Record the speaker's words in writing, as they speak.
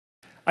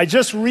I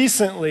just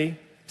recently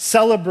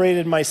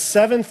celebrated my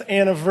 7th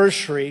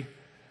anniversary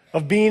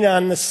of being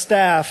on the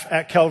staff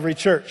at Calvary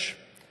Church.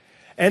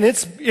 And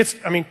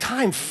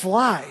time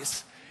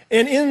flies.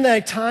 And in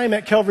that time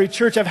at Calvary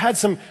Church, I've had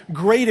some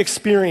great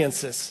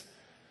experiences.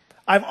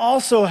 I've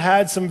also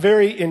had some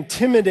very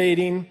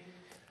intimidating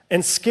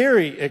and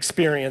scary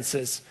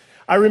experiences.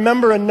 I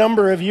remember a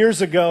number of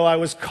years ago, I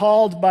was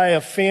called by a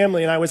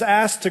family and I was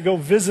asked to go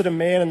visit a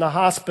man in the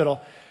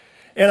hospital.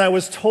 And I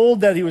was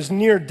told that he was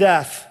near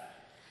death.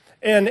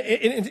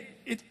 And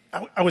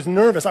I was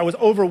nervous, I was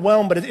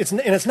overwhelmed, but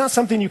it's not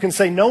something you can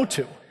say no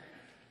to.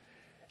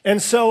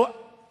 And so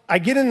I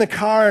get in the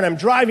car and I'm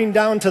driving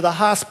down to the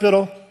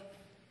hospital.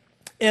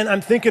 And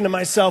I'm thinking to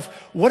myself,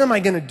 what am I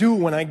going to do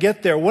when I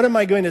get there? What am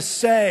I going to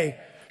say?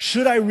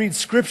 Should I read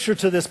scripture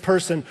to this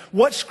person?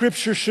 What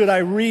scripture should I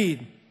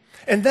read?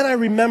 And then I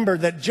remember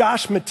that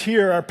Josh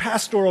Mateer, our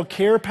pastoral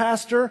care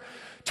pastor,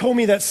 told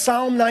me that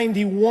Psalm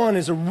 91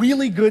 is a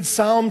really good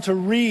psalm to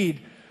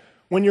read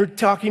when you're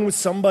talking with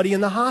somebody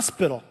in the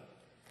hospital.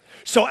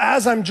 So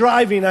as I'm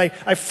driving, I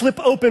flip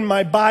open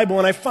my Bible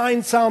and I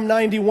find Psalm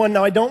 91.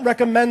 Now, I don't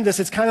recommend this.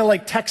 It's kind of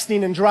like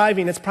texting and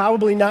driving. It's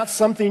probably not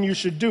something you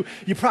should do.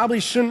 You probably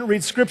shouldn't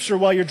read scripture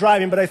while you're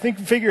driving, but I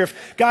figure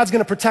if God's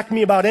going to protect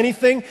me about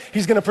anything,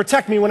 he's going to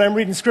protect me when I'm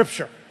reading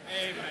scripture.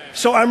 Amen.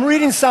 So I'm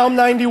reading Psalm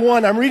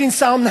 91. I'm reading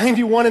Psalm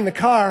 91 in the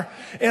car,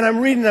 and I'm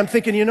reading, and I'm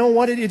thinking, you know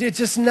what? It's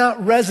just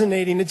not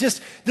resonating.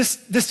 This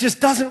just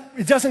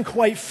doesn't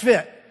quite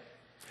fit.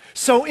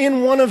 So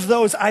in one of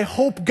those, I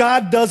hope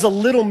God does a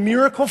little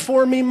miracle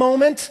for me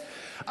moment,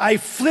 I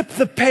flip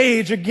the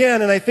page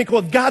again and I think,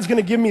 well, God's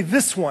going to give me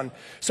this one.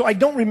 So I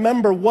don't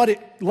remember what it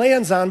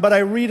lands on, but I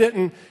read it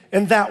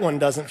and that one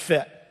doesn't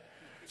fit.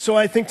 So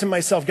I think to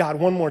myself, God,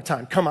 one more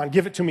time. Come on,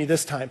 give it to me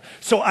this time.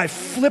 So I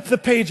flip the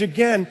page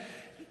again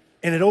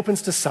and it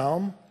opens to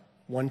Psalm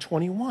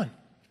 121.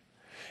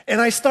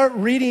 And I start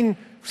reading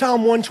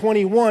Psalm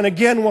 121,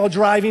 again while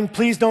driving.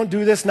 Please don't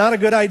do this, not a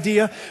good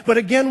idea. But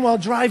again while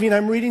driving,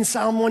 I'm reading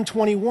Psalm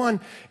 121.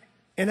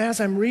 And as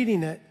I'm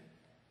reading it,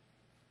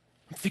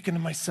 I'm thinking to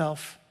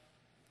myself,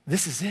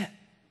 this is it.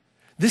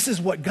 This is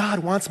what God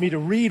wants me to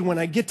read when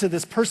I get to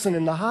this person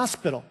in the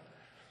hospital.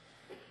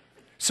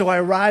 So I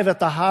arrive at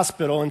the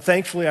hospital, and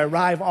thankfully I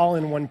arrive all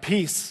in one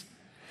piece.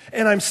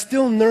 And I'm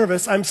still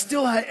nervous. I'm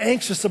still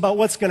anxious about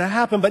what's going to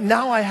happen, but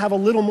now I have a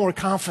little more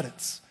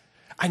confidence.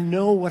 I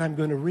know what I'm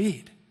going to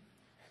read.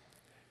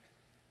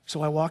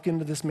 So I walk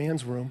into this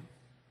man's room.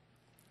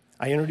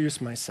 I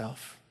introduce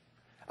myself.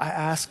 I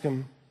ask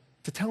him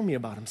to tell me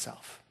about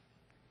himself.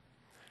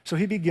 So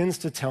he begins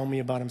to tell me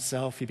about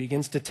himself. He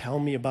begins to tell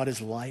me about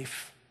his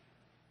life.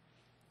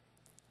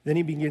 Then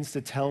he begins to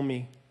tell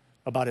me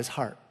about his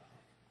heart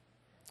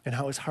and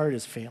how his heart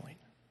is failing.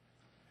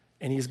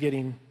 And he's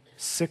getting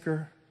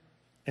sicker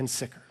and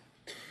sicker.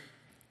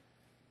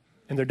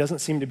 And there doesn't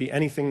seem to be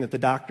anything that the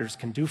doctors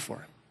can do for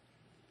him.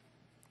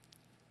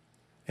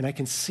 And I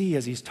can see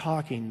as he's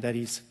talking that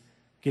he's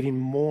getting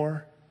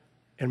more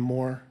and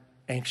more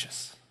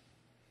anxious.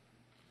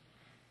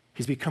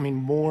 He's becoming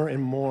more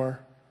and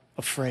more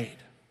afraid.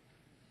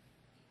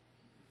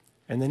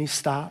 And then he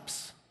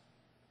stops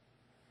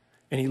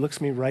and he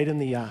looks me right in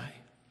the eye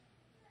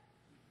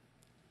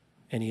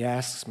and he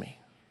asks me,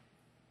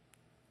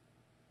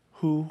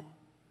 who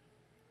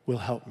will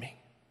help me?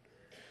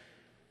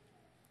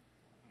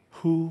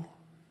 Who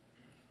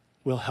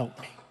will help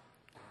me?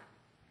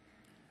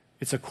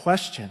 It's a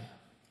question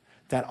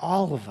that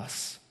all of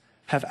us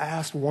have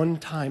asked one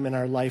time in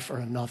our life or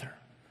another.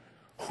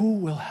 Who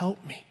will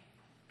help me?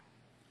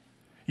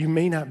 You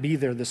may not be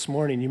there this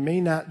morning. You may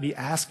not be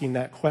asking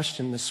that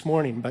question this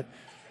morning, but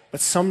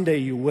someday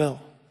you will.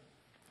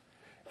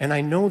 And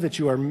I know that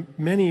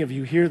many of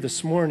you here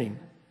this morning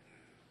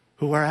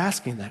who are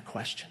asking that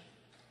question.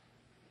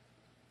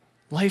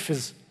 Life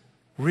is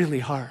really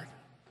hard.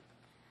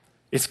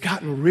 It's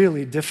gotten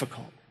really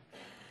difficult.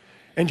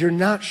 And you're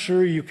not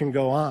sure you can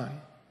go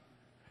on.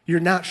 You're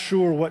not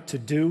sure what to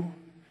do.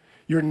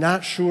 You're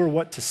not sure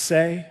what to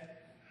say.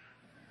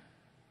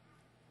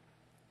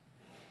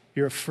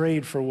 You're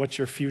afraid for what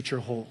your future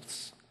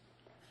holds.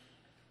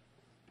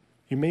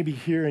 You may be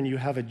here and you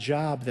have a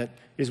job that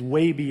is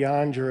way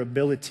beyond your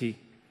ability,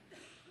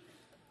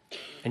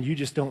 and you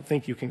just don't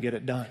think you can get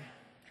it done.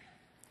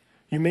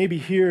 You may be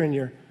here and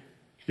you're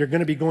going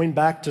to be going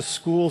back to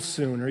school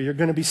soon, or you're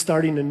going to be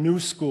starting a new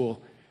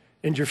school,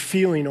 and you're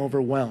feeling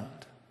overwhelmed.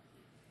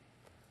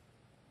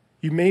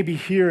 You may be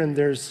here and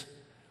there's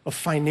a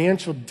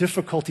financial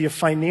difficulty, a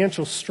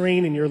financial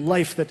strain in your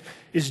life that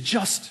is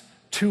just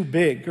too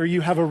big, or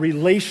you have a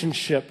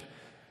relationship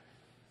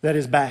that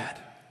is bad.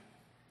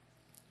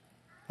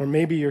 Or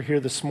maybe you're here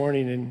this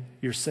morning and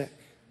you're sick,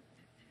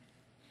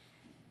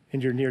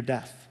 and you're near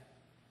death.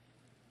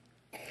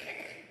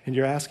 And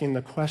you're asking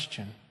the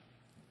question,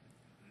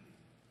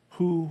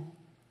 who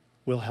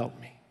will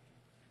help me?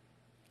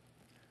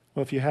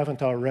 Well, if you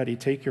haven't already,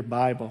 take your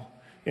Bible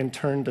and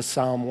turn to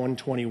Psalm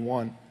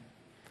 121.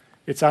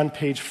 It's on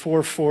page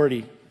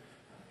 440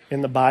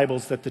 in the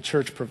Bibles that the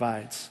church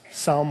provides.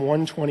 Psalm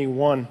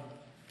 121.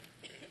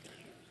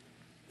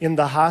 in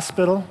the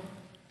hospital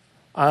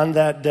on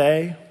that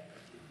day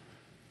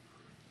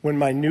when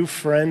my new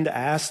friend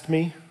asked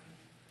me,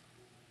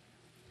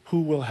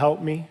 "Who will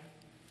help me?"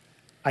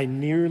 I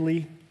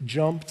nearly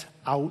jumped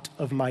out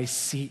of my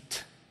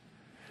seat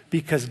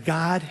because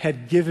God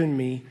had given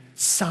me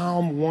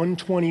Psalm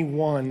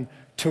 121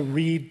 to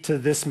read to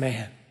this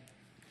man.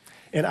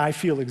 And I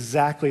feel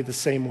exactly the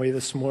same way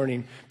this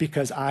morning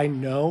because I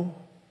know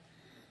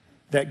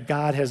that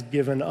God has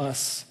given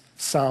us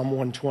Psalm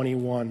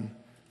 121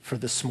 for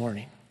this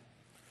morning.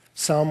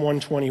 Psalm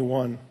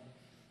 121.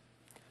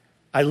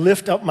 I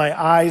lift up my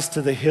eyes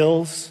to the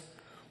hills.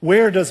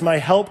 Where does my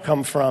help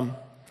come from?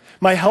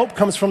 My help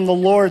comes from the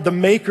Lord, the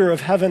maker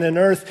of heaven and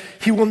earth.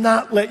 He will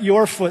not let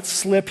your foot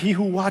slip. He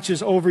who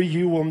watches over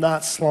you will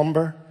not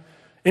slumber.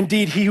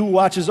 Indeed, he who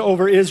watches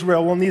over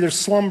Israel will neither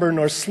slumber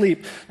nor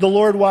sleep. The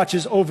Lord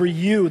watches over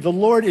you. The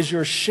Lord is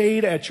your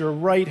shade at your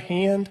right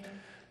hand.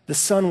 The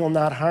sun will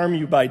not harm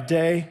you by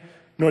day,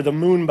 nor the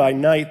moon by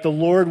night. The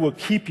Lord will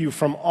keep you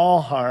from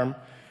all harm.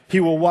 He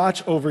will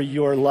watch over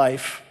your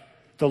life.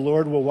 The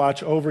Lord will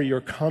watch over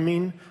your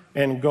coming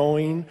and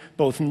going,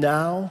 both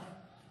now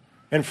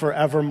and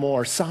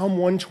forevermore. Psalm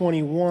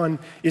 121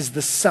 is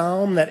the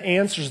psalm that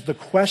answers the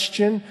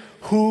question,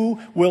 who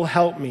will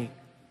help me?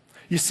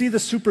 You see the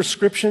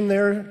superscription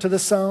there to the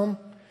psalm?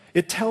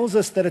 It tells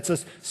us that it's a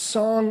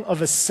song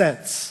of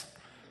ascents.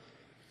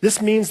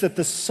 This means that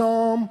the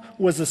psalm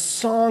was a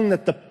song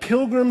that the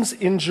pilgrims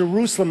in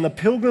Jerusalem, the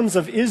pilgrims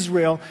of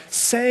Israel,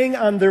 sang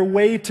on their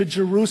way to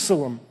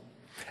Jerusalem.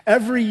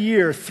 Every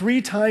year,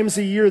 3 times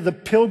a year, the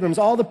pilgrims,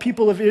 all the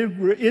people of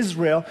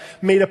Israel,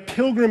 made a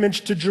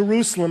pilgrimage to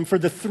Jerusalem for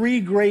the 3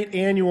 great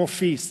annual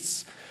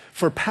feasts.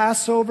 For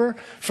Passover,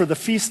 for the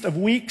Feast of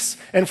Weeks,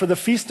 and for the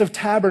Feast of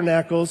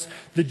Tabernacles,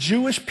 the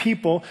Jewish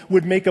people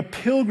would make a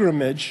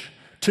pilgrimage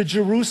to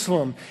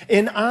Jerusalem.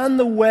 And on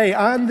the way,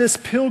 on this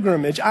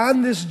pilgrimage,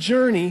 on this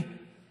journey,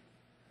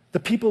 the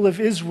people of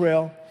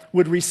Israel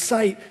would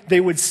recite, they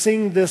would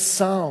sing this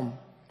psalm.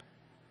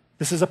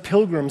 This is a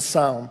pilgrim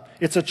psalm.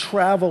 It's a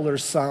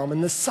traveler's psalm.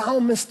 And the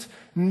psalmist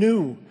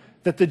knew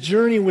that the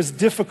journey was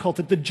difficult,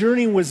 that the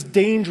journey was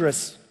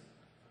dangerous.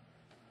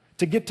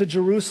 To get to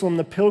Jerusalem,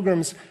 the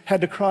pilgrims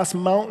had to cross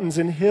mountains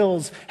and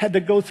hills, had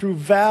to go through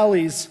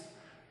valleys,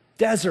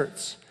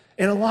 deserts.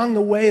 And along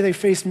the way, they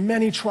faced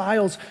many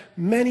trials,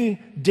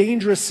 many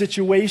dangerous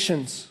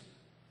situations.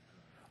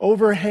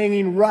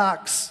 Overhanging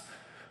rocks,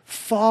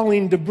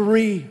 falling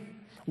debris,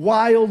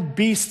 wild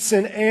beasts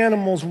and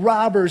animals,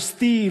 robbers,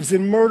 thieves,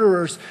 and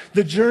murderers.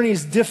 The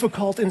journey's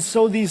difficult, and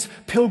so these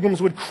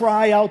pilgrims would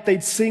cry out.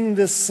 They'd sing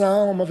this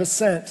psalm of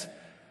ascent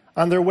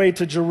on their way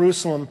to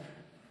Jerusalem.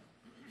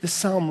 This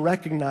psalm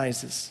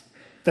recognizes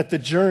that the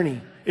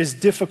journey is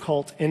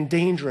difficult and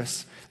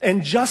dangerous.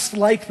 And just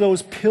like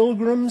those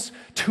pilgrims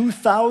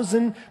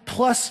 2,000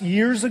 plus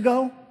years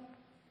ago,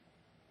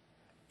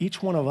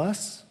 each one of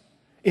us,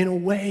 in a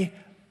way,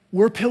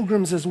 we're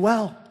pilgrims as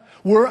well.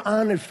 We're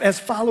on, as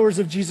followers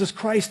of Jesus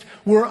Christ,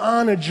 we're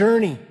on a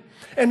journey.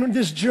 And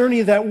this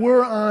journey that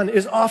we're on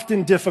is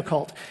often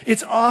difficult.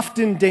 It's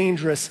often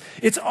dangerous.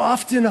 It's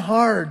often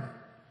hard.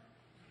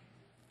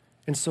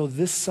 And so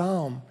this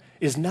psalm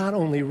is not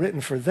only written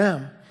for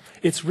them,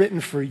 it's written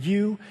for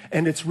you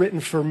and it's written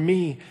for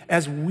me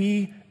as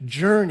we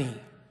journey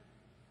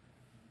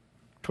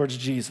towards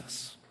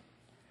Jesus.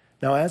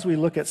 Now, as we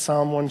look at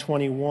Psalm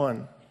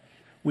 121,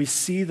 we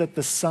see that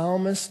the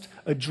psalmist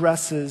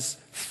addresses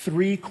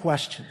 3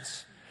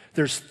 questions.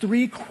 There's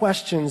 3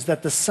 questions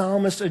that the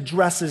psalmist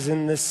addresses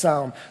in this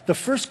psalm. The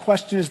first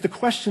question is the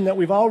question that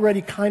we've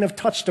already kind of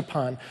touched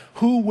upon.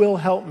 Who will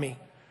help me?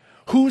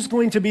 Who's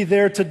going to be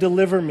there to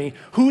deliver me?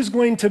 Who's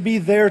going to be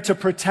there to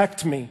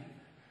protect me?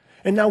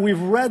 And now we've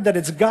read that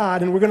it's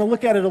God, and we're going to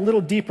look at it a little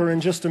deeper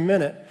in just a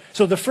minute.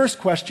 So the first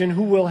question,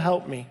 who will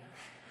help me?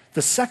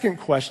 The second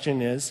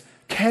question is,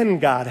 can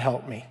God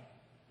help me?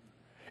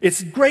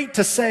 It's great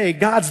to say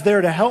God's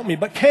there to help me,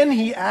 but can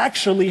he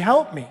actually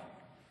help me?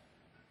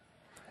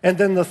 And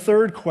then the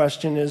third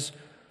question is,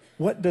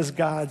 what does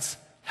God's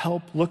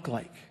help look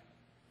like?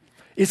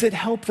 Is it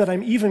help that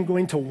I'm even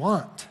going to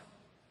want?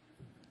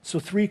 So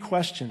 3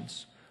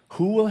 questions.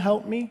 Who will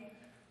help me?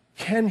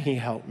 Can he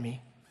help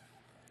me?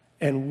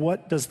 And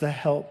what does the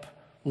help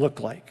look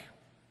like?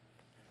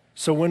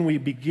 So when we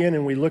begin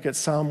and we look at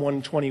Psalm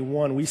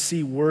 121, we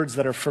see words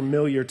that are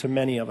familiar to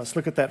many of us.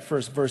 Look at that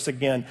first verse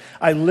again.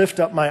 I lift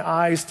up my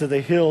eyes to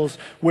the hills.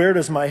 Where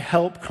does my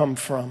help come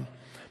from?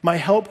 My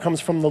help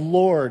comes from the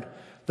Lord,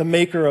 the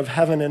maker of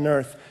heaven and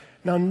earth.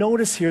 Now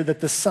notice here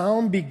that the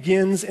psalm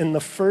begins in the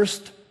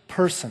first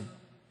person.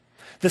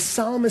 The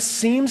psalmist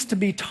seems to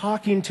be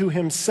talking to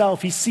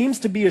himself. He seems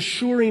to be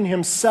assuring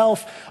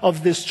himself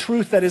of this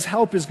truth that his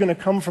help is going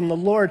to come from the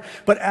Lord.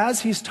 But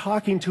as he's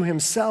talking to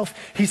himself,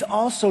 he's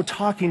also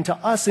talking to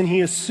us, and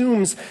he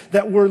assumes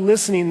that we're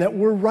listening, that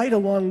we're right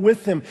along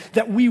with him,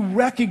 that we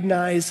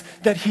recognize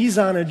that he's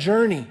on a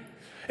journey.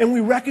 And we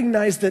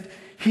recognize that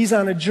he's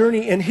on a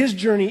journey, and his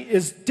journey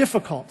is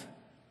difficult.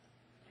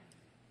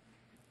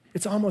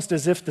 It's almost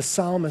as if the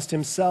psalmist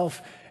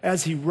himself,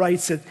 as he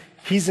writes it,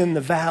 he's in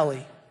the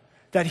valley.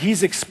 that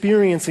he's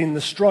experiencing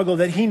the struggle,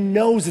 that he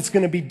knows it's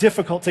going to be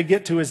difficult to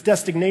get to his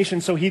destination.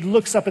 So he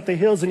looks up at the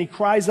hills and he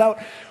cries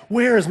out,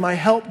 where is my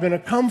help going to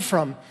come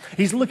from?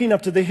 He's looking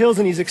up to the hills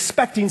and he's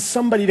expecting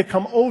somebody to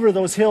come over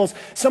those hills,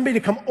 somebody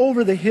to come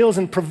over the hills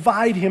and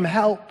provide him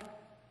help.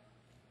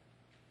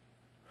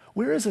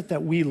 Where is it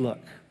that we look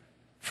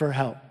for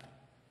help?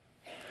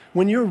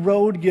 When your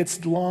road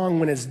gets long,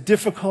 when it's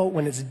difficult,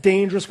 when it's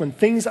dangerous, when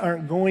things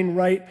aren't going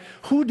right,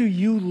 who do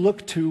you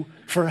look to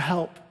for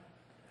help?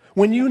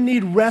 When you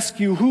need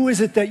rescue, who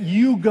is it that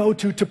you go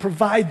to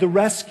provide the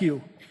rescue?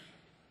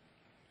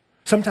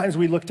 Sometimes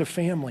we look to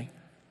family.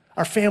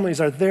 Our families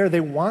are there.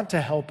 They want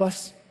to help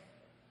us.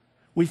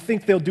 We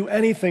think they'll do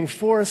anything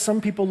for us.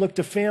 Some people look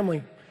to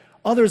family.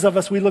 Others of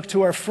us, we look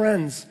to our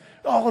friends.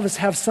 All of us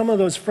have some of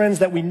those friends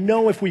that we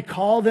know if we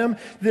call them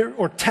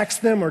or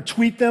text them or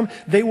tweet them,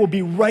 they will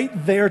be right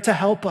there to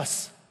help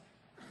us.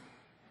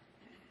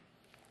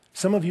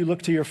 Some of you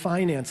look to your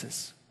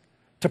finances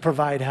to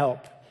provide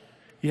help.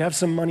 You have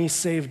some money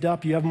saved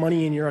up, you have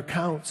money in your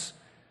accounts,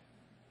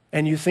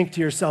 and you think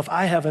to yourself,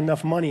 I have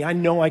enough money, I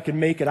know I can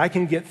make it, I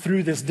can get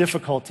through this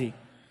difficulty.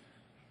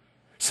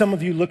 Some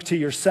of you look to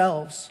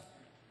yourselves,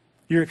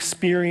 your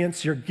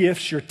experience, your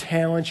gifts, your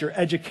talents, your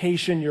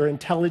education, your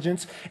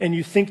intelligence, and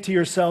you think to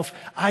yourself,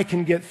 I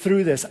can get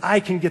through this, I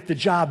can get the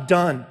job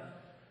done.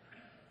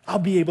 I'll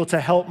be able to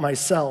help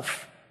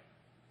myself.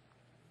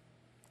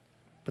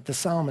 But the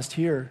psalmist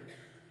here,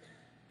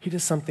 he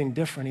does something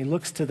different. He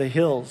looks to the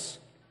hills.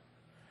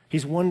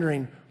 He's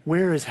wondering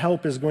where his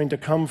help is going to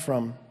come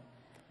from.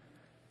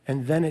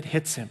 And then it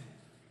hits him.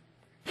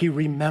 He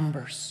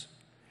remembers.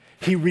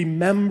 He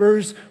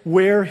remembers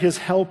where his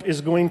help is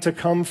going to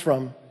come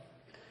from.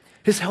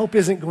 His help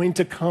isn't going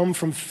to come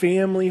from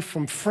family,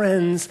 from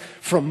friends,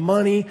 from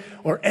money,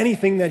 or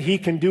anything that he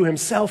can do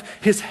himself.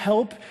 His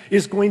help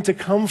is going to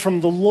come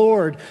from the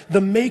Lord,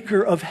 the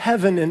maker of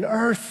heaven and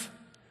earth.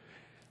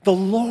 The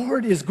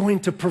Lord is going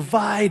to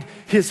provide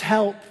his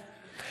help.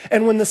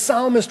 And when the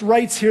psalmist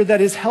writes here that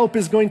his help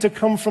is going to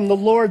come from the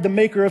Lord, the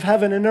maker of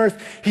heaven and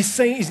earth,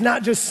 he's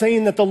not just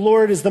saying that the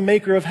Lord is the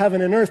maker of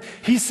heaven and earth.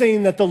 He's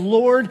saying that the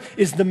Lord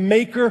is the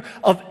maker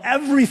of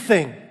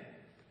everything.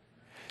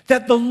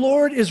 That the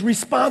Lord is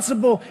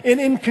responsible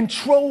and in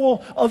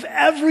control of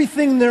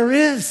everything there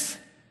is.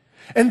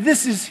 And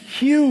this is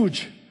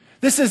huge.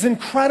 This is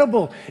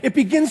incredible. It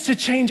begins to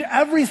change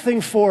everything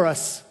for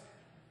us.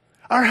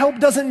 Our help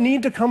doesn't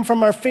need to come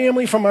from our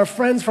family, from our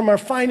friends, from our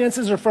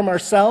finances, or from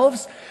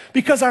ourselves,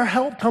 because our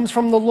help comes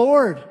from the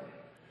Lord.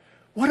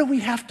 What do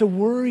we have to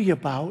worry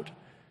about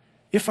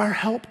if our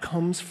help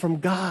comes from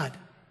God,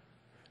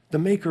 the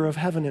maker of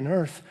heaven and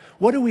earth?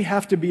 What do we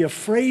have to be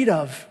afraid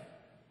of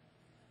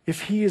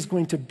if he is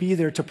going to be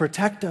there to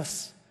protect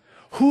us?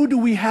 Who do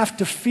we have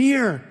to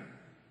fear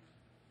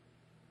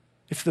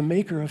if the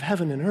maker of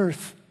heaven and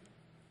earth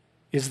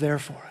is there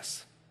for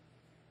us?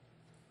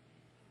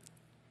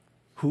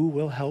 Who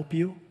will help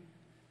you?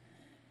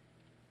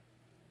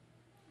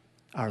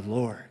 Our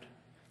Lord,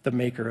 the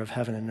maker of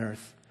heaven and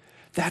earth.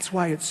 That's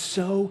why it's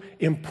so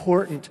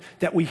important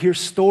that we hear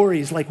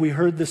stories like we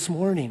heard this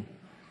morning.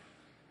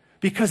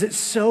 Because it's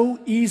so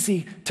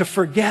easy to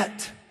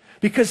forget.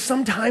 Because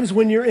sometimes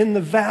when you're in the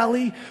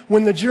valley,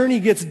 when the journey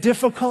gets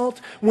difficult,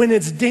 when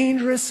it's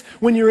dangerous,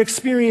 when you're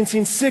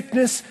experiencing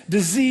sickness,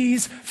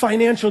 disease,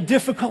 financial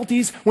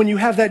difficulties, when you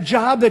have that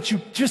job that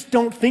you just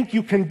don't think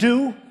you can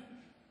do,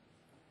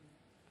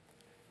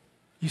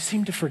 you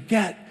seem to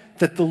forget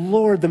that the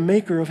Lord, the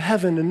maker of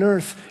heaven and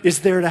earth,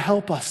 is there to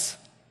help us.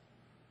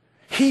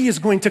 He is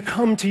going to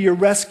come to your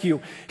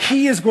rescue.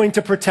 He is going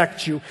to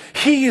protect you.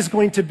 He is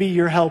going to be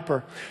your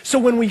helper. So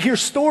when we hear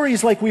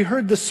stories like we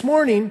heard this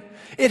morning,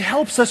 it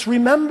helps us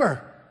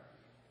remember.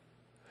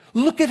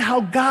 Look at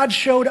how God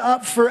showed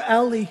up for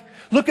Ellie.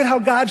 Look at how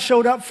God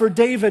showed up for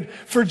David,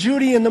 for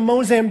Judy and the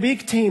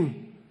Mozambique team.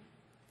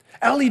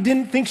 Ellie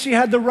didn't think she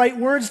had the right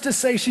words to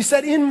say. She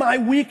said, in my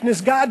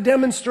weakness, God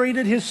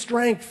demonstrated his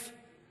strength.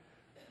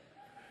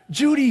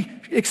 Judy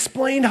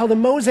explained how the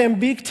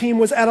Mozambique team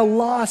was at a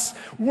loss,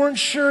 weren't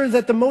sure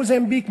that the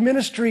Mozambique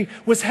ministry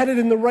was headed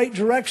in the right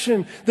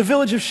direction. The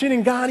village of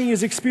Shiningani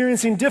is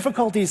experiencing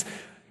difficulties.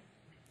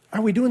 Are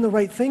we doing the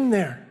right thing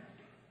there?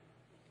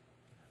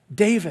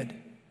 David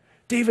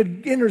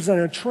enters on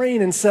a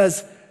train and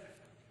says,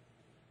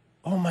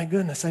 oh my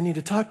goodness, I need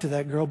to talk to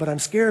that girl, but I'm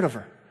scared of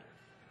her.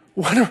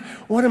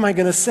 What am I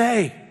going to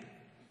say?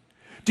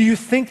 Do you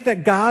think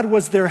that God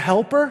was their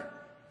helper?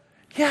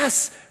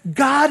 Yes,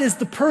 God is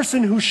the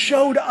person who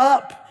showed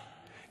up,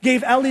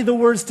 gave Ellie the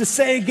words to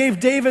say,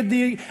 gave David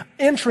the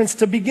entrance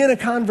to begin a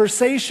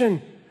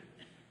conversation.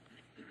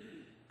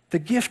 The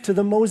gift to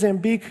the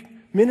Mozambique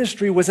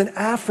ministry was an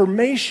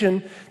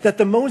affirmation that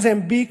the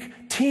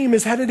Mozambique team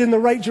is headed in the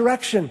right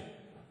direction.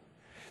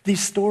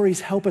 These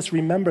stories help us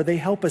remember. They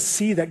help us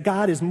see that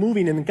God is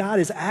moving and God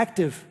is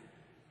active.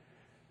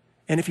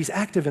 And if he's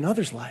active in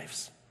others'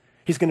 lives,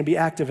 he's going to be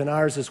active in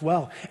ours as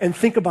well. And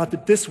think about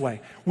it this way.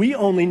 We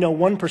only know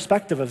one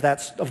perspective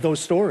of those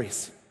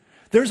stories.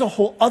 There's a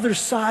whole other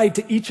side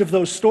to each of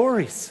those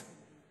stories.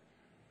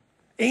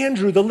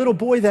 Andrew, the little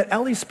boy that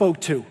Ellie spoke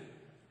to.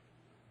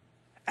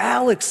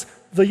 Alex,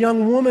 the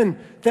young woman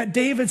that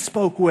David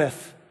spoke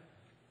with.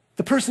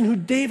 The person who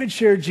David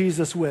shared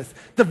Jesus with.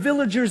 The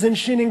villagers in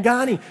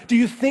Shiningani. Do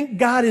you think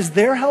God is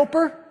their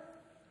helper?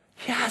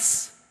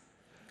 Yes.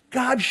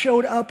 God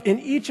showed up in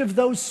each of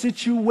those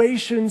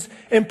situations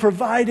and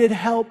provided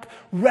help,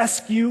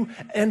 rescue,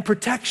 and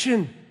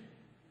protection.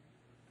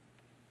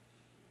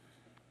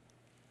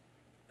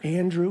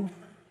 Andrew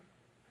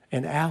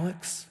and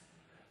Alex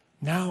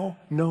now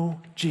know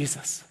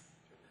Jesus.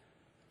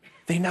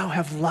 They now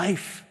have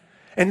life.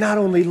 And not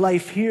only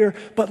life here,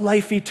 but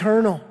life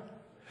eternal.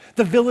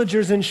 The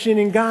villagers in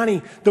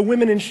Shiningani, the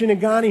women in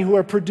Shiningani who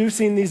are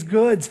producing these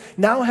goods,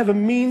 now have a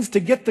means to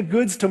get the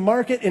goods to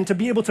market and to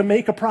be able to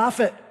make a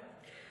profit.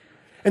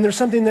 And there's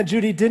something that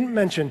Judy didn't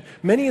mention.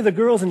 Many of the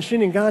girls in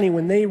Shiningani,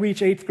 when they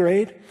reach 8th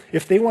grade,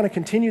 if they want to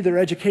continue their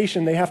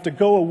education, they have to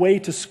go away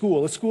to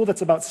school, a school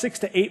that's about 6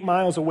 to 8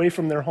 miles away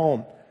from their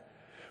home,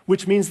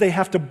 which means they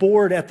have to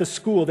board at the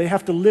school. They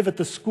have to live at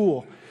the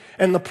school.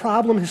 And the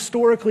problem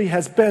historically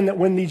has been that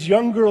when these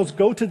young girls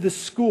go to this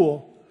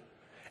school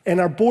and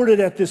are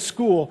boarded at this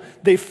school,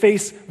 they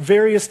face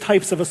various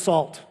types of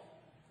assault.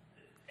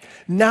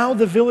 Now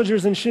the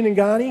villagers in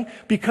Shiningani,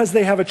 because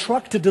they have a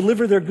truck to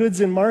deliver their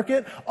goods in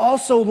market,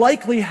 also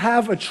likely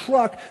have a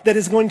truck that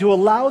is going to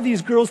allow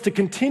these girls to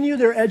continue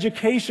their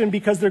education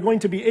because they're going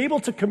to be able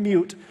to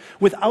commute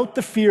without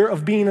the fear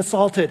of being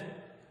assaulted.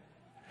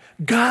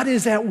 God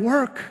is at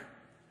work.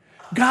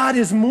 God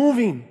is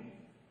moving.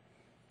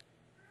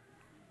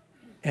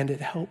 And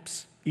it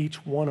helps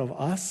each one of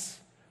us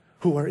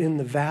who are in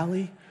the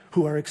valley,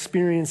 who are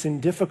experiencing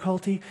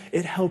difficulty.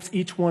 It helps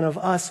each one of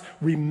us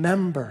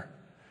remember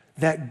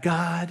that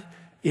God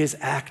is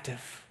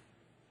active.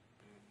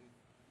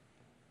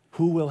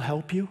 Who will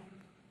help you?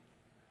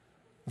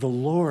 The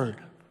Lord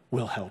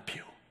will help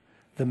you,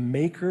 the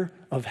maker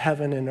of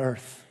heaven and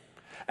earth.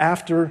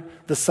 After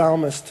the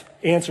psalmist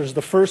answers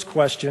the first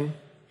question,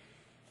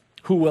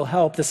 who will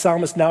help, the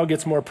psalmist now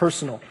gets more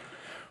personal.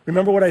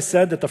 Remember what I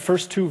said, that the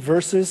first 2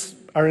 verses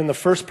are in the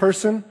first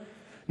person?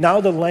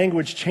 Now the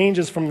language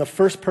changes from the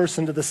first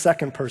person to the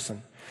second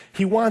person.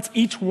 He wants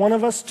each one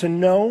of us to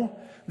know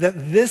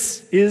that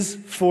this is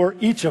for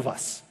each of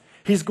us.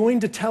 He's going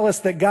to tell us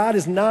that God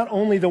is not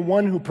only the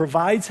one who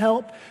provides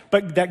help,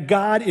 but that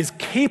God is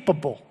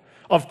capable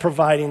of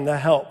providing the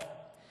help.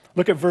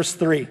 Look at verse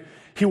 3.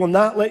 He will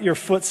not let your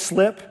foot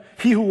slip.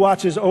 He who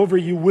watches over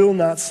you will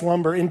not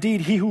slumber.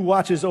 Indeed, he who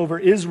watches over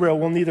Israel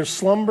will neither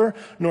slumber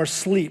nor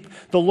sleep.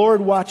 The Lord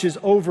watches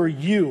over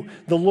you.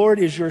 The Lord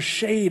is your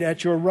shade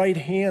at your right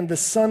hand. The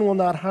sun will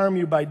not harm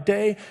you by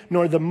day,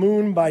 nor the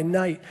moon by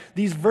night.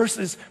 These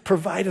verses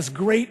provide us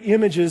great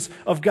images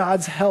of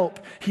God's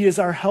help. He is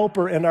our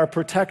helper and our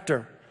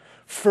protector.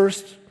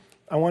 First,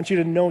 I want you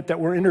to note that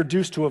we're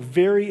introduced to a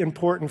very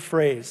important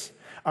phrase.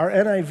 Our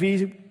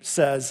NIV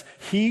says,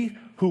 he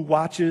who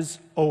watches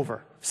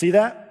over. See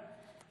that?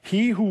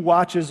 He who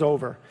watches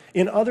over.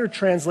 In other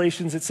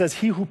translations, it says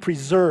he who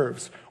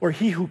preserves or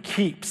he who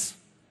keeps.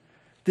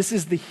 This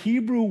is the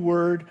Hebrew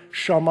word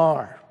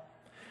shamar.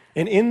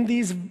 And in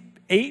these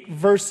 8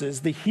 verses,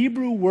 the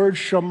Hebrew word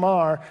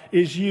shamar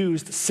is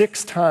used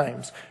 6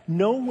 times.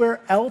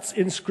 Nowhere else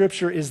in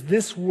Scripture is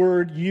this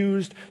word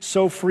used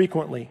so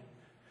frequently.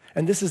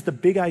 And this is the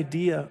big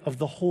idea of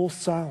the whole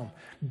psalm.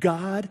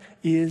 God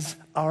is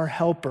our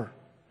helper.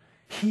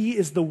 He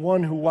is the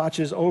one who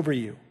watches over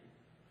you.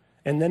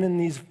 And then in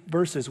these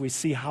verses, we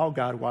see how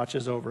God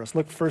watches over us.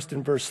 Look first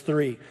in verse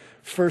 3.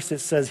 First it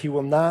says, he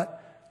will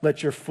not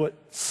let your foot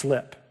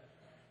slip.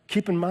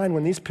 Keep in mind,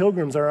 when these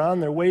pilgrims are on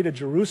their way to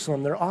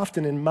Jerusalem, they're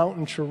often in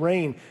mountain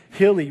terrain,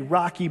 hilly,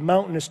 rocky,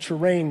 mountainous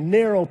terrain,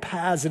 narrow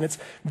paths, and it's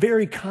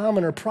very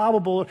common or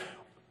probable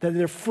that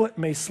their foot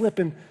may slip.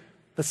 And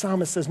the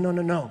psalmist says,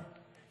 no.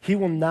 He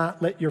will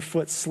not let your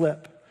foot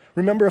slip.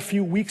 Remember a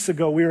few weeks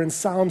ago, we were in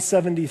Psalm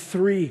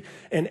 73,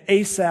 and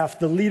Asaph,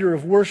 the leader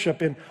of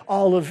worship in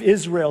all of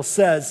Israel,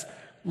 says,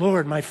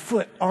 Lord, my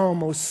foot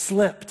almost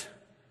slipped.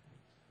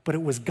 But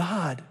it was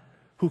God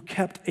who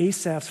kept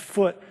Asaph's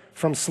foot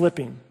from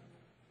slipping.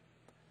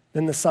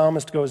 Then the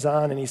psalmist goes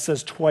on and he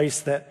says twice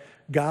that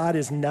God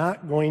is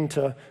not going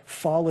to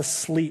fall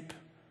asleep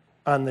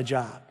on the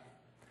job.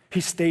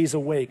 He stays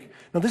awake.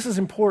 Now this is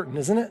important,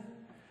 isn't it?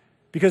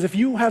 Because if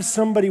you have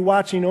somebody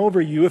watching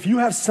over you, if you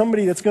have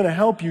somebody that's going to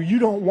help you, you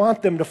don't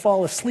want them to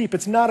fall asleep.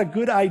 It's not a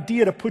good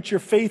idea to put your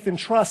faith and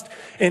trust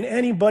in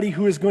anybody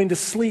who is going to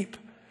sleep.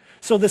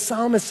 So the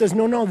psalmist says,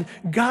 no,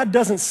 God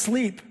doesn't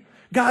sleep.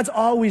 God's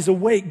always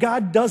awake.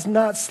 God does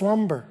not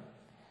slumber.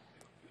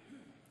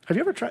 Have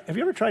you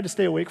ever tried to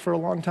stay awake for a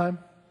long time?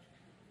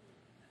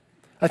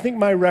 I think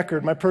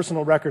my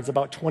personal record is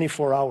about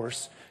 24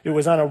 hours. It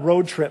was on a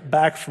road trip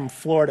back from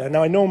Florida.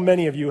 Now I know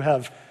many of you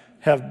have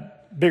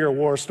bigger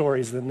war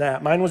stories than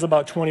that. Mine was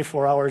about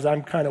 24 hours.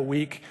 I'm kind of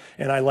weak,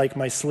 and I like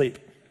my sleep.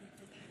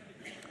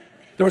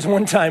 There was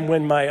one time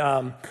when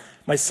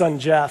my son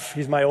Jeff,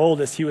 he's my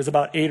oldest, he was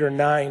about 8 or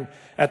 9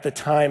 at the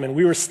time, and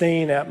we were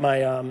staying at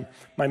my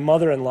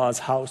mother-in-law's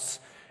house,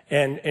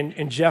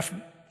 and Jeff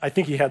I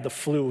think he had the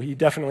flu. He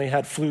definitely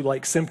had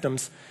flu-like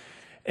symptoms.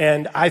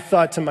 And I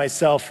thought to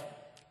myself,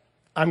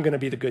 I'm going to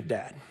be the good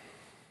dad.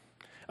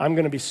 I'm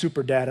going to be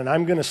super dad, and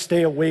I'm going to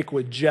stay awake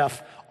with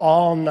Jeff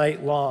all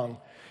night long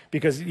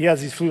because he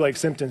has these flu-like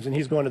symptoms, and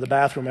he's going to the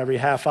bathroom every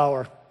half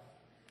hour.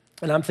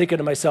 And I'm thinking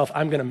to myself,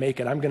 I'm going to make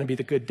it. I'm going to be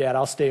the good dad.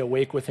 I'll stay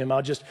awake with him.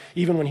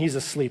 Even when he's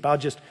asleep,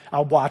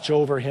 I'll watch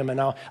over him, and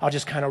I'll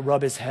just kind of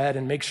rub his head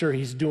and make sure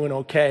he's doing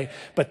okay.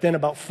 But then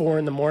about 4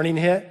 a.m.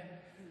 hit,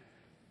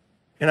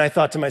 and I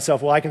thought to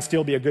myself, well, I can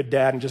still be a good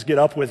dad and just get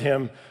up with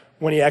him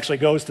when he actually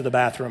goes to the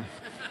bathroom.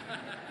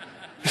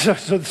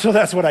 So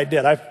that's what I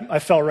did. I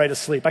fell right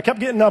asleep. I kept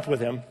getting up with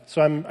him,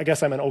 so I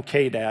guess I'm an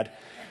okay dad,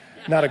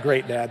 not a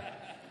great dad.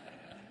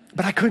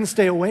 But I couldn't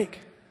stay awake.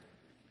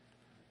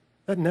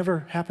 That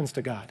never happens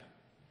to God.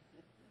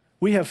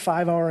 We have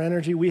 5-hour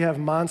energy. We have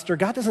Monster.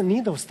 God doesn't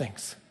need those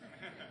things.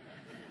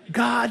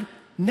 God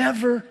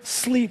never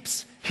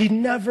sleeps. He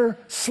never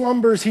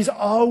slumbers. He's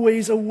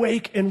always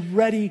awake and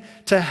ready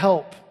to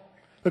help.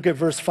 Look at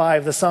verse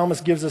 5. The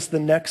psalmist gives us the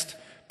next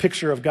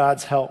picture of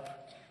God's help.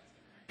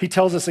 He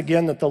tells us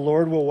again that the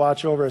Lord will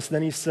watch over us.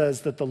 Then he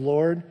says that the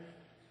Lord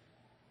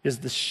is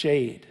the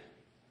shade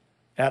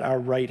at our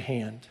right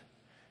hand.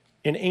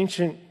 In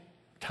ancient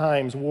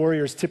times,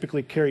 warriors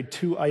typically carried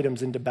 2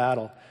 items into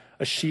battle,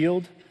 a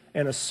shield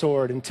and a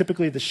sword. And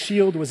typically the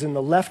shield was in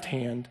the left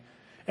hand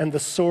and the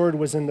sword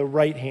was in the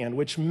right hand,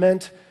 which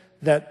meant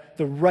that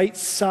the right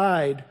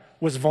side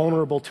was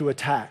vulnerable to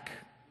attack.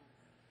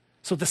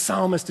 So the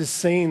psalmist is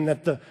saying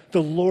that the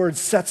Lord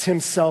sets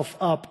himself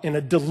up in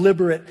a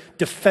deliberate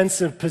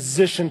defensive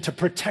position to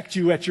protect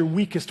you at your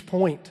weakest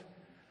point.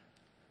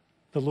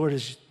 The Lord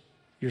is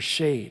your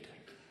shade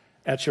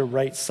at your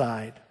right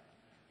side,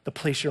 the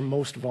place you're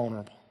most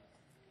vulnerable.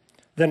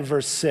 Then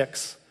verse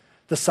 6,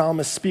 the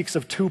psalmist speaks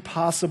of 2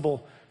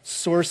 possible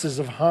sources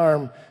of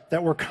harm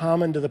that were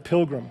common to the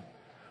pilgrim.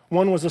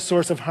 One was a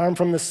source of harm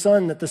from the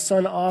sun, that the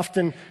sun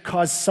often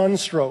caused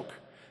sunstroke,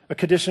 a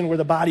condition where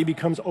the body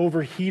becomes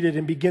overheated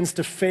and begins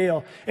to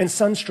fail, and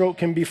sunstroke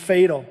can be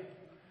fatal.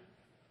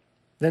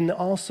 Then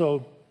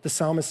also, the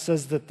psalmist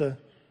says that the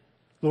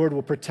Lord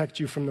will protect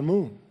you from the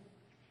moon.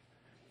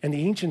 And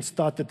the ancients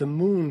thought that the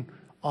moon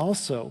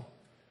also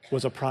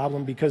was a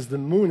problem because the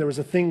moon, there was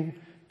a thing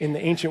in the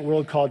ancient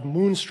world called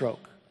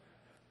moonstroke,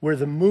 where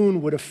the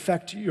moon would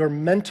affect your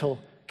mental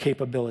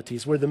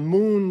capabilities, where the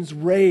moon's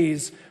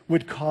rays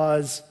would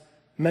cause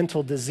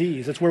mental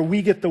disease. It's where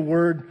we get the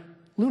word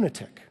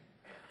lunatic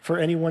for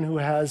anyone who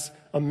has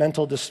a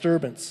mental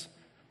disturbance.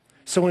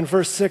 So in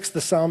verse 6,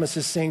 the psalmist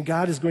is saying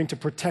God is going to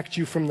protect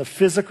you from the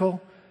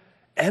physical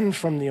and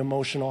from the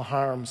emotional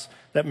harms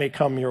that may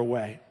come your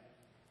way.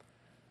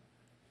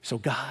 So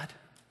God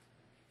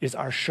is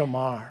our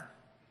shamar.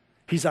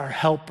 He's our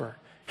helper.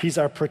 He's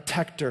our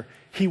protector.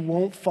 He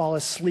won't fall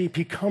asleep.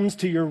 He comes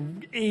to your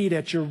aid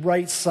at your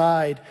right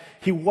side.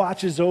 He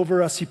watches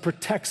over us. He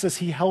protects us.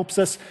 He helps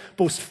us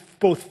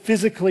both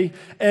physically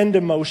and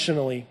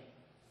emotionally.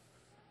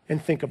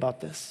 And think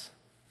about this.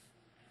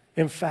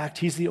 In fact,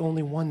 he's the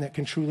only one that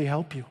can truly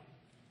help you.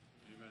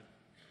 Amen.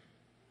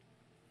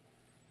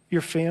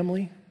 Your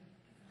family,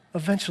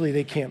 eventually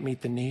they can't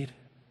meet the need.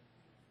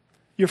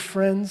 Your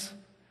friends,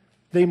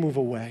 they move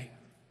away.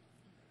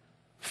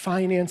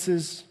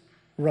 Finances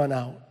run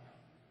out.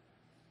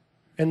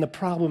 And the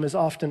problem is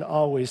often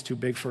always too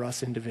big for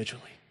us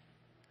individually,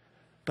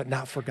 but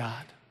not for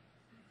God.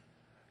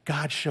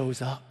 God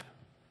shows up.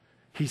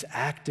 He's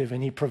active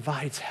and he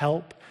provides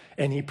help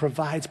and he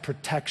provides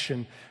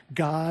protection.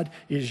 God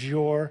is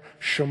your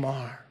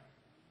shamar.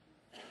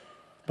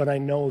 But I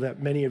know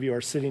that many of you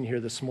are sitting here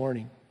this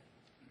morning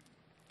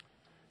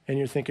and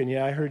you're thinking,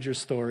 yeah, I heard your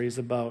stories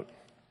about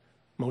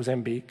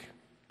Mozambique.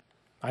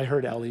 I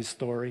heard Ellie's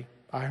story.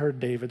 I heard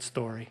David's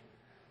story.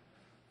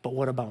 But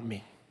what about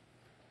me?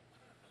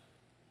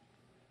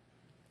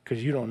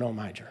 Because you don't know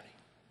my journey.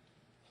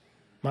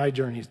 My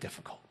journey is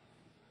difficult.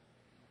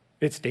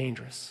 It's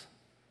dangerous.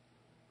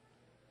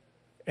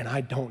 And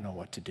I don't know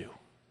what to do.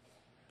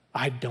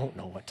 I don't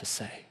know what to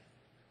say.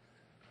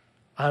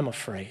 I'm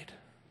afraid.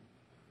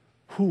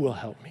 Who will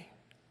help me?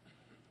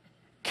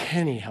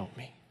 Can he help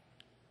me?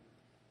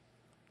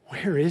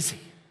 Where is he?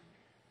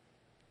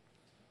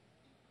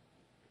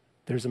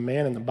 There's a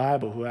man in the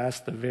Bible who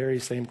asked the very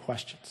same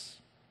questions.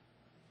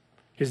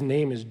 His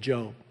name is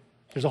Job.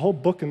 There's a whole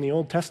book in the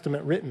Old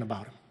Testament written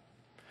about him.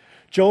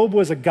 Job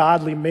was a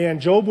godly man.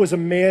 Job was a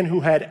man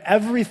who had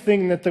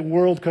everything that the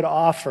world could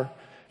offer.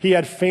 He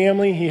had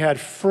family, he had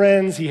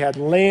friends, he had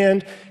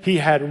land, he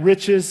had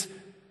riches,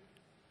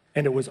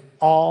 and it was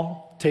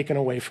all taken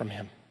away from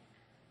him.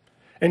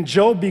 And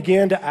Job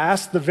began to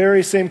ask the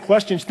very same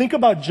questions. Think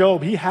about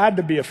Job. He had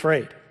to be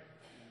afraid.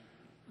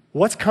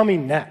 What's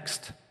coming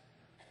next?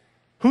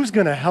 Who's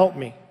going to help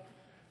me?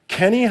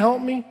 Can he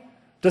help me?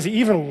 Does he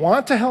even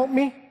want to help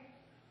me?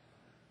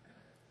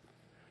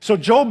 So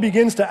Job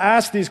begins to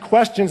ask these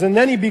questions, and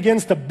then he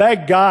begins to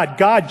beg God,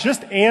 God,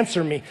 just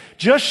answer me.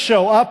 Just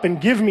show up and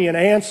give me an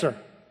answer.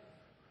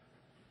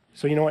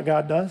 So you know what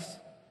God does?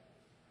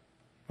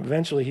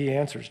 Eventually he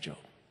answers Job.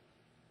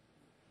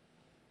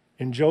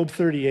 In Job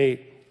 38,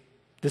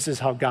 this is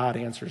how God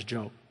answers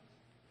Job.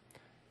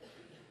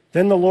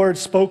 Then the Lord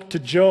spoke to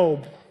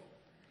Job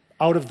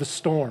out of the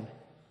storm.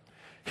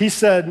 He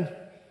said,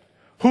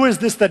 "Who is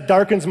this that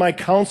darkens my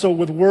counsel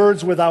with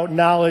words without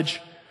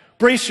knowledge?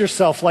 Brace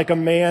yourself like a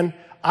man.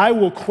 I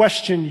will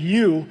question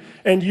you,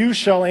 and you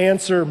shall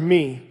answer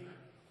me.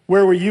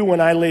 Where were you when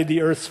I laid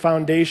the earth's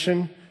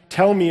foundation?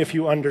 Tell me if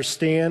you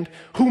understand.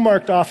 Who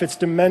marked off its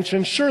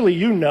dimensions? Surely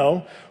you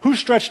know. Who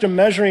stretched a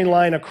measuring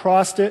line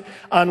across it?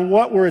 On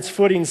what were its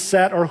footings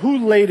set? Or who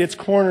laid its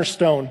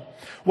cornerstone?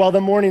 While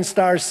the morning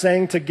stars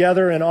sang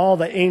together and all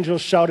the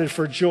angels shouted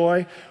for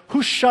joy?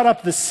 Who shut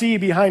up the sea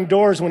behind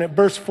doors when it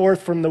burst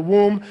forth from the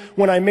womb?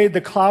 When I made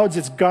the clouds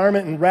its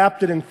garment and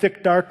wrapped it in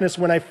thick darkness?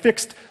 When I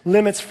fixed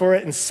limits for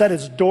it and set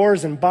its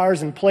doors and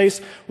bars in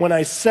place? When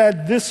I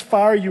said, this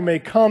far you may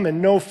come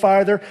and no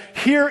farther?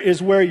 Here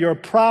is where your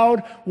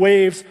proud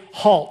waves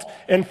halt."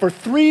 And for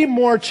 3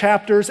 more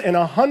chapters and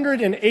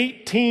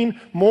 118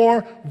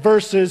 more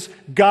verses,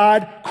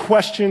 God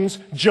questions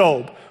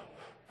Job.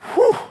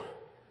 Whew.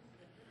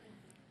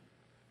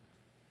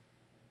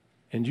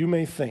 And you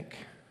may think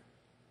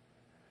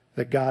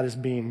that God is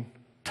being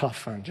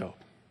tough on Job.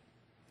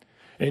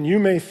 And you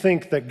may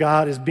think that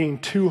God is being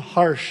too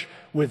harsh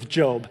with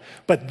Job.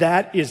 But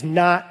that is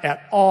not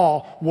at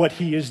all what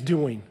he is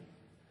doing.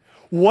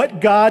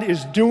 What God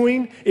is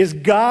doing is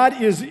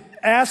God is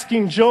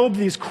asking Job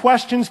these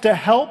questions to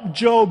help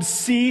Job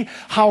see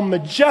how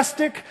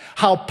majestic,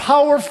 how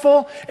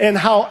powerful, and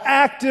how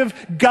active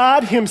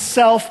God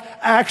himself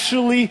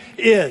actually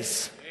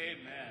is.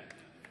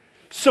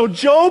 So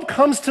Job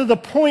comes to the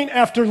point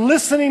after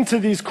listening to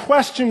these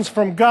questions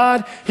from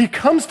God, he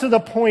comes to the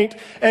point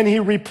and he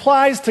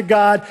replies to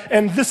God,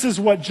 and this is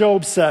what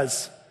Job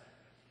says.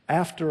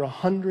 After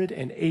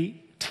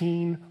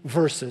 118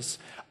 verses,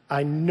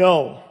 I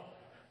know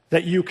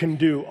that you can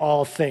do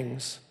all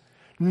things.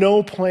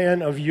 No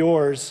plan of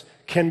yours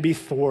can be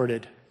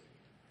thwarted.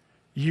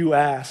 You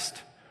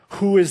asked,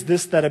 who is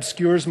this that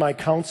obscures my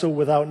counsel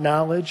without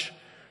knowledge?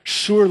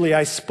 Surely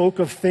I spoke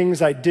of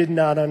things I did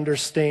not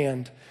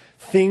understand.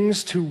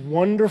 Things too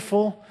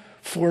wonderful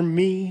for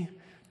me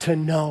to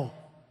know.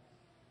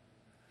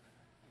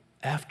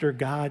 After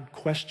God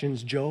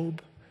questions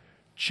Job,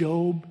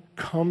 Job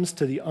comes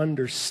to the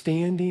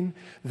understanding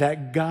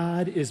that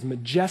God is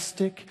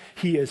majestic,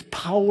 he is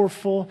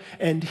powerful,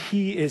 and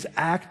he is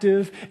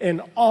active,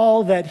 and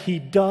all that he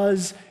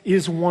does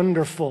is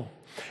wonderful.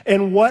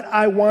 And what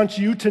I want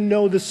you to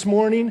know this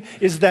morning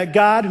is that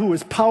God, who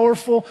is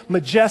powerful,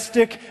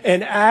 majestic,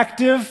 and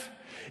active,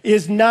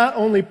 is not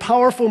only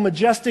powerful,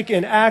 majestic,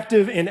 and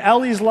active in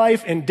Ellie's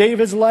life, in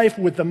David's life,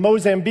 with the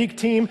Mozambique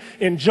team,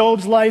 in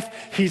Job's life,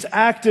 he's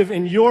active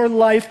in your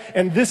life.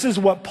 And this is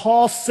what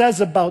Paul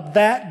says about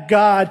that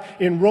God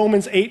in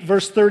Romans 8,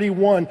 verse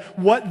 31.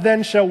 What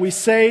then shall we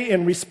say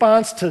in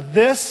response to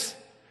this?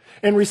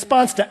 In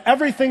response to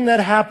everything that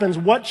happens,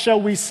 what shall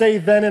we say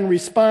then in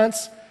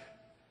response?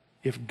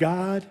 If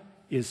God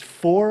is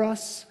for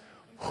us,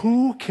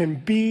 who can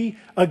be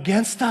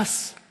against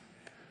us?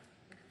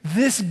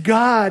 This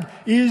God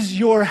is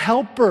your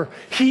helper.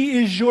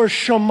 He is your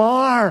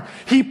shamar.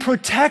 He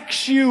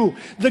protects you.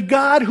 The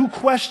God who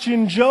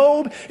questioned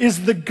Job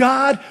is the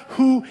God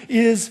who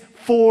is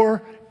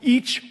for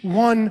each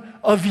one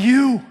of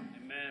you.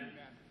 Amen.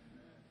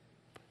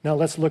 Now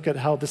let's look at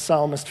how the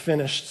psalmist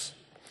finished.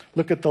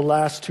 Look at the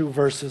last 2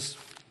 verses.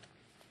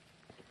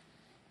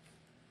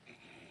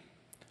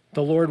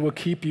 The Lord will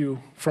keep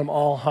you from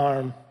all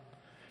harm.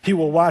 He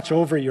will watch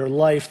over your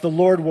life. The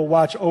Lord will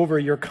watch over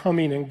your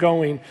coming and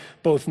going,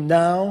 both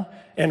now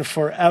and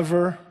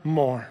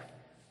forevermore.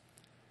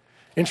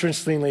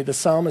 Interestingly, the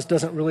psalmist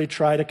doesn't really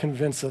try to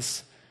convince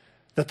us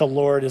that the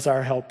Lord is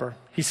our helper.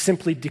 He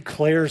simply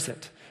declares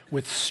it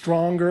with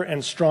stronger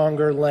and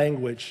stronger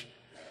language.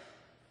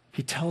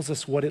 He tells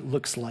us what it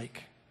looks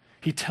like.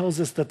 He tells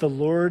us that the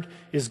Lord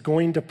is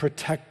going to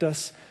protect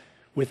us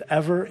with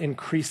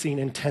ever-increasing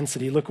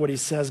intensity. Look what he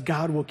says.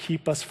 God will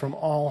keep us from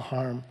all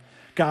harm.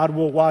 God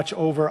will watch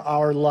over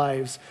our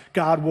lives.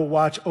 God will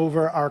watch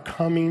over our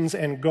comings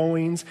and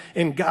goings.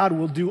 And God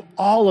will do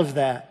all of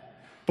that,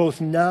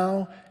 both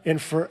now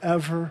and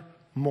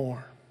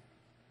forevermore.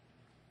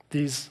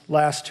 These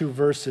last 2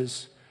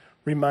 verses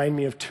remind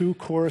me of 2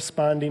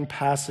 corresponding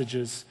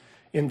passages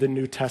in the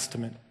New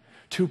Testament.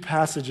 2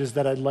 passages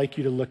that I'd like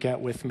you to look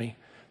at with me.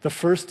 The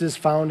first is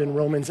found in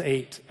Romans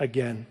 8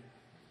 again.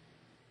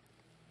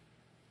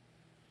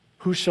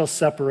 Who shall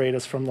separate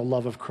us from the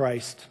love of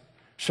Christ?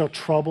 Shall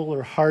trouble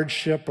or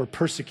hardship or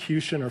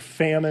persecution or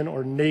famine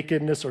or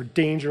nakedness or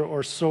danger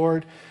or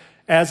sword?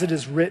 As it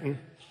is written,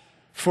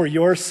 for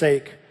your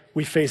sake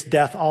we face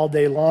death all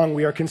day long.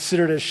 We are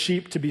considered as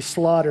sheep to be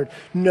slaughtered.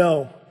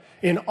 No,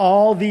 In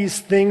all these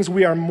things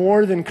we are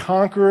more than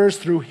conquerors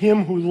through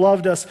him who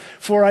loved us.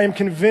 For I am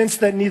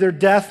convinced that neither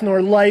death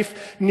nor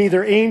life,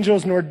 neither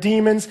angels nor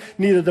demons,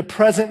 neither the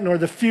present nor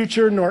the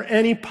future, nor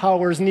any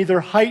powers, neither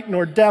height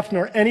nor depth,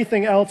 nor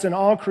anything else in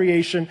all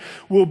creation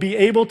will be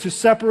able to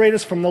separate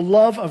us from the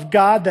love of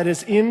God that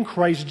is in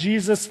Christ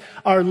Jesus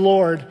our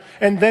Lord.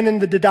 And then in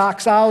the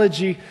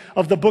doxology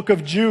of the book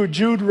of Jude,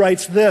 Jude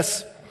writes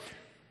this: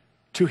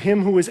 to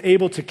him who is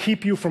able to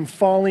keep you from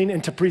falling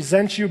and to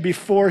present you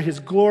before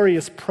his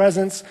glorious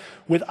presence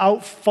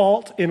without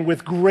fault and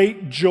with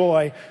great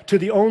joy, to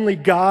the only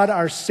God,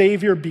 our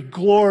Savior, be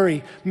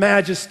glory,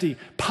 majesty,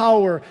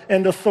 power,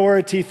 and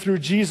authority through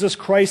Jesus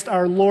Christ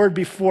our Lord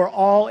before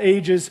all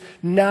ages,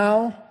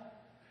 now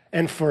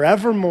and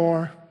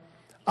forevermore.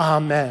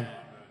 Amen.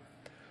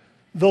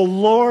 The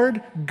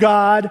Lord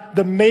God,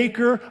 the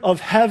maker of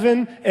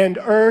heaven and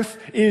earth,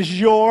 is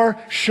your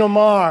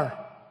shamar.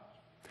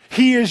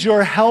 He is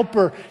your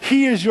helper.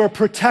 He is your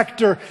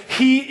protector.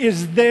 He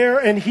is there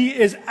and he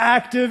is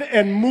active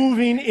and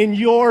moving in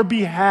your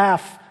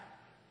behalf.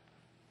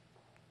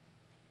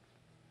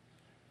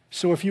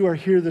 So if you are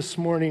here this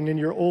morning and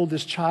your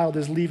oldest child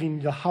is leaving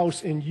the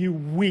house and you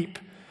weep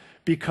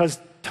because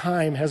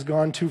time has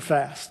gone too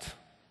fast,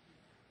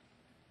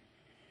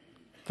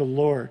 the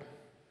Lord,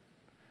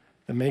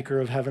 the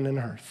maker of heaven and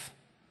earth,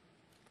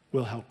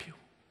 will help you.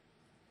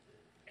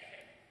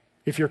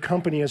 If your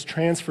company has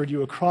transferred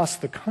you across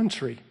the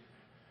country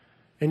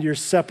and you're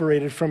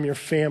separated from your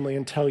family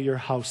until your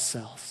house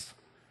sells,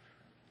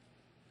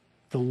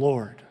 the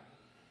Lord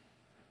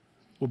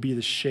will be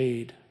the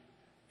shade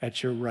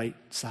at your right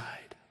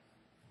side.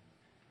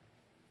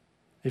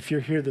 If you're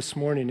here this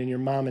morning and your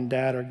mom and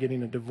dad are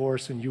getting a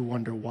divorce and you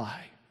wonder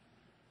why,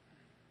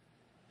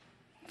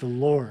 the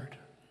Lord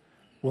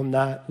will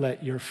not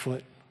let your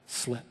foot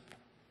slip.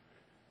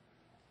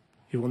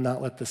 He will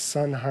not let the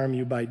sun harm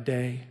you by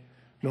day,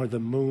 nor the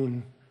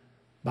moon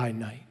by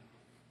night.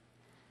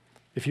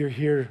 If you're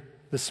here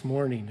this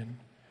morning and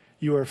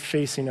you are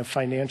facing a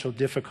financial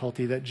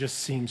difficulty that just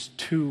seems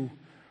too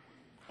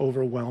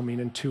overwhelming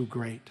and too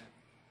great,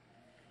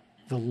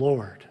 the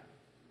Lord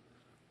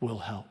will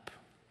help.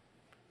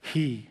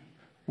 He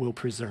will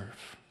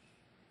preserve.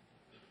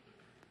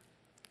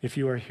 If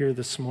you are here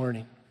this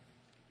morning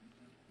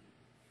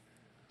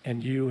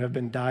and you have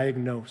been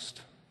diagnosed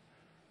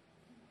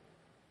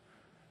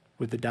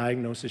with the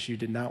diagnosis you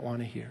did not want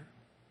to hear,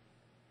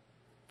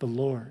 the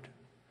Lord,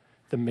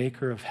 the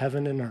maker of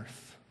heaven and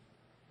earth,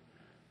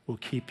 will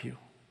keep you.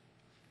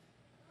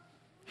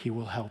 He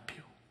will help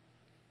you.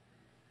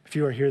 If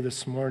you are here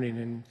this morning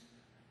and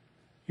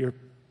your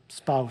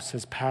spouse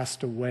has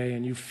passed away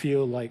and you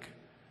feel like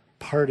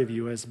part of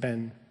you has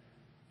been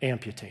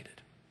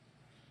amputated,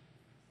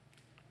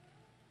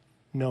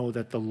 know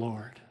that the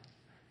Lord,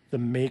 the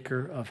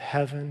maker of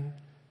heaven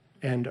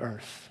and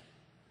earth,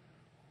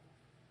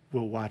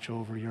 will watch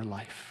over your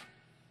life.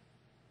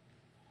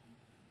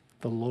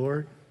 The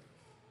Lord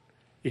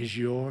is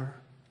your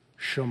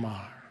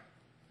shamar,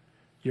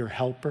 your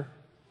helper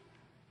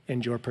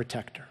and your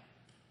protector.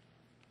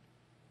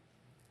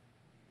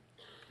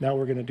 Now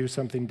we're going to do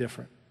something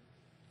different.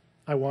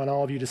 I want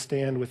all of you to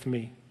stand with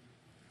me.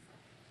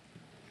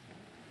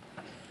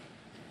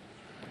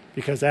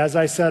 Because as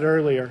I said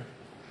earlier,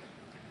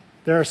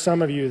 there are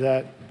some of you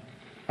that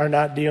are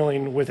not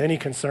dealing with any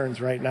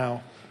concerns right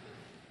now,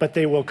 but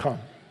they will come.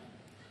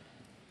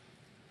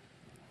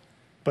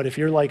 But if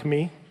you're like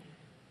me,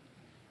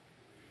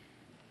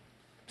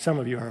 some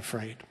of you are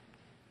afraid,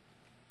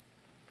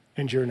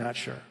 and you're not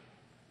sure.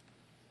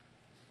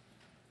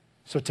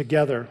 So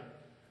together,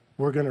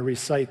 we're going to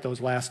recite those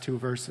last two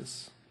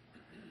verses.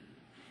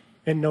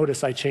 And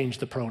notice I changed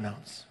the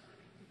pronouns.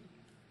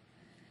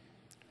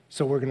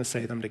 So we're going to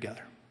say them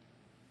together.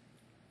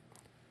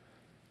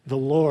 The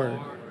Lord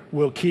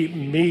will keep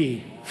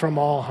me from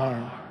all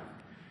harm.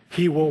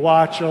 He will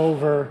watch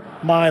over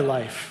my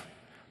life.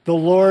 The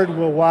Lord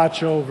will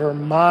watch over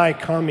my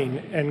coming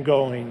and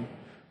going,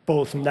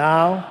 both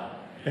now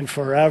and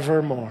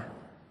forevermore.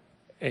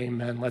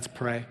 Amen. Let's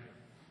pray.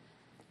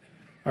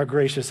 Our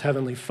gracious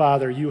Heavenly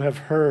Father, you have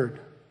heard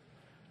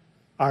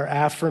our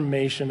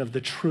affirmation of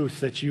the truth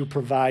that you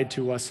provide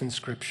to us in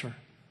Scripture.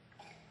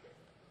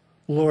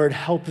 Lord,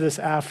 help this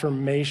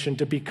affirmation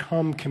to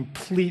become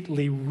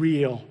completely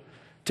real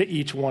to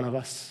each one of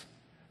us.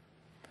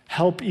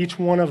 Help each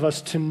one of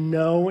us to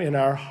know in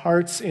our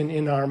hearts and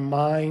in our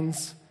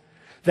minds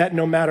that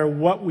no matter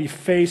what we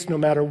face, no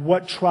matter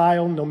what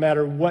trial, no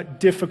matter what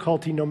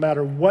difficulty, no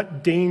matter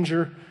what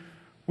danger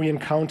we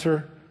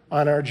encounter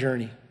on our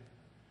journey,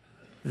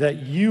 that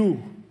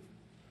you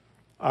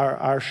are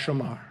our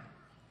shamar.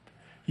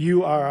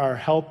 You are our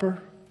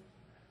helper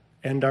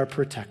and our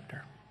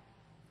protector.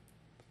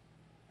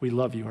 We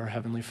love you, our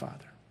Heavenly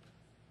Father.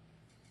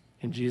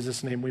 In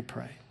Jesus' name we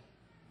pray.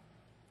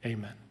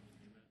 Amen.